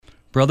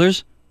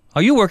Brothers,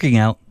 are you working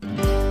out?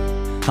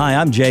 Hi,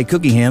 I'm Jay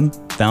Cookingham,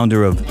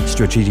 founder of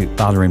Strategic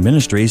Fathering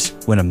Ministries,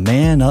 when a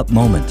man up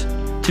moment.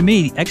 To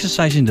me,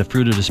 exercising the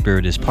fruit of the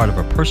Spirit is part of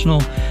a personal,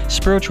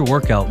 spiritual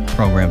workout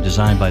program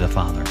designed by the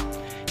Father,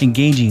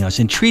 engaging us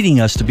and treating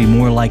us to be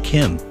more like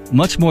Him.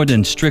 Much more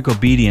than strict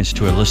obedience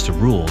to a list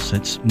of rules,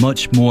 it's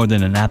much more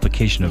than an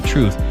application of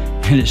truth,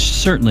 and it's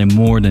certainly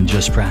more than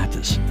just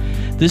practice.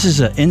 This is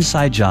an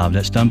inside job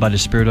that's done by the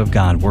Spirit of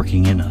God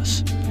working in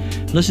us.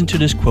 Listen to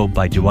this quote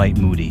by Dwight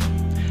Moody.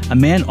 A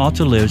man ought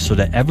to live so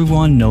that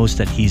everyone knows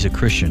that he's a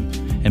Christian,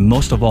 and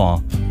most of all,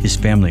 his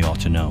family ought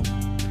to know.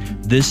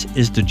 This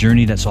is the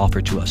journey that's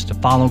offered to us, to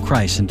follow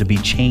Christ and to be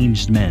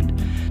changed men.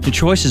 The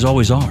choice is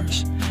always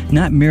ours,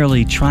 not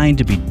merely trying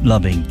to be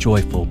loving,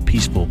 joyful,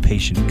 peaceful,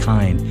 patient,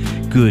 kind,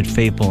 good,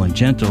 faithful, and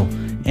gentle,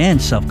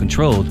 and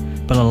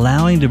self-controlled, but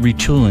allowing the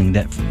retooling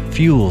that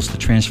fuels the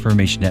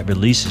transformation that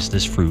releases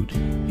this fruit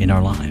in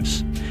our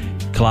lives.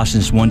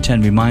 Colossians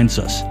 1:10 reminds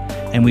us,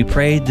 and we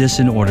pray this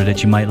in order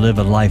that you might live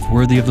a life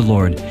worthy of the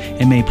Lord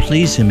and may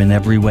please Him in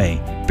every way,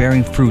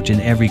 bearing fruit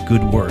in every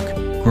good work,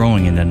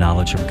 growing in the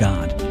knowledge of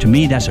God. To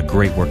me, that's a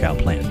great workout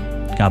plan.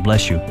 God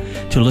bless you.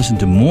 To listen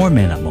to more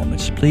Man Up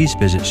Moments, please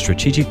visit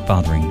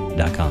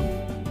strategicfathering.com.